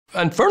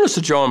In fairness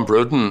to John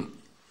Bruton,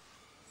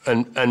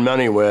 in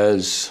many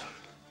ways,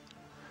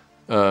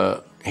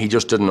 he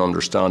just didn't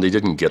understand. He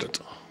didn't get it.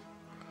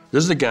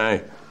 This is the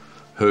guy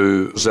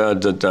who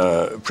said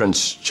that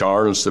Prince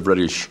Charles, the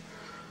British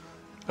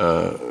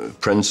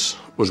prince,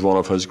 was one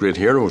of his great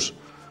heroes.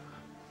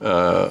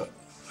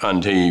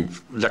 And he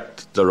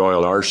licked the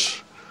royal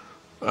arse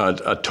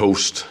at a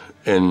toast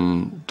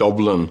in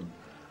Dublin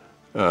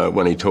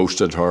when he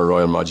toasted Her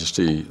Royal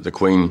Majesty the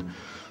Queen.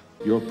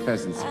 Your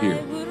presence here,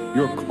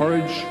 your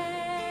courage,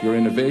 your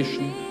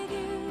innovation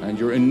and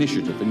your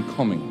initiative in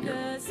coming here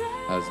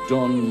has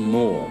done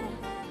more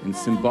in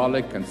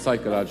symbolic and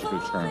psychological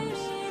terms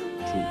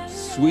to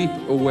sweep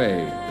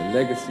away the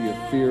legacy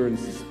of fear and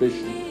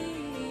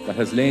suspicion that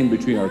has lain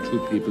between our two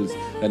peoples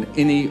than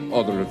any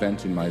other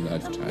event in my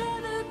lifetime.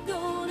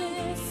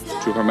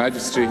 To Her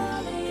Majesty,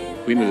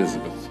 Queen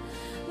Elizabeth,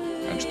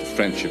 and to the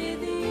friendship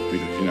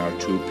between our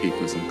two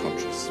peoples and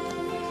countries.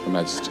 Her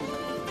Majesty.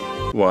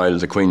 While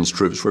the Queen's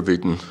troops were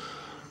beating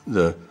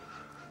the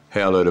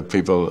hell out of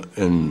people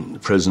in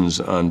prisons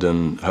and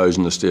in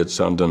housing estates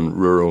and in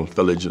rural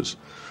villages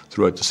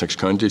throughout the 6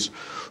 counties.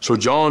 So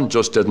John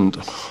just didn't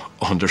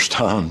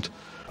understand.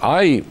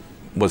 I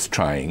was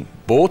trying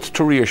both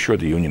to reassure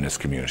the Unionist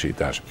community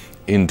that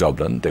in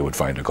Dublin they would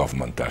find a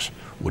government that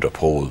would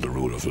uphold the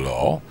rule of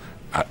law,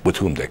 with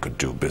whom they could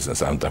do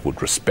business and that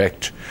would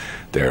respect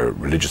their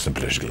religious and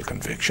political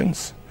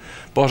convictions.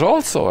 But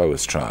also I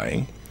was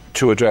trying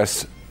to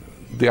address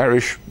the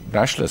Irish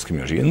nationalist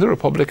community in the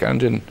Republic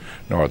and in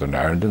Northern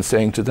Ireland and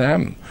saying to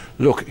them,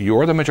 look,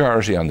 you're the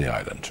majority on the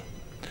island.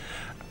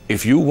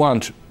 If you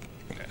want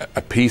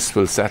a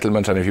peaceful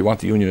settlement and if you want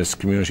the Unionist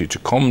community to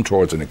come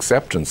towards an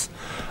acceptance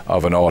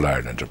of an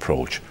all-Ireland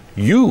approach,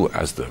 you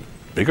as the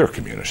bigger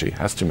community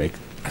has to make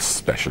a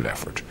special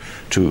effort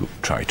to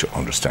try to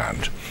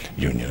understand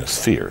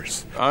Unionist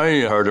fears. I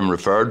heard him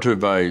referred to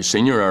by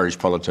senior Irish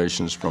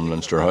politicians from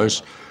Leinster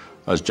House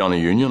as Johnny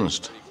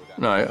Unionist.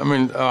 Now, I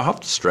mean, I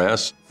have to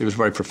stress, he was a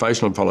very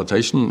professional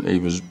politician. He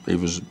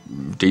was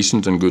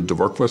decent and good to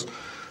work with.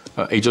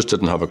 He just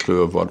didn't have a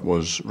clue of what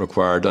was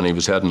required, and he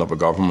was heading up a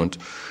government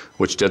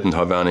which didn't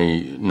have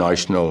any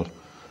national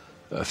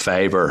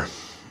favour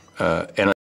in it.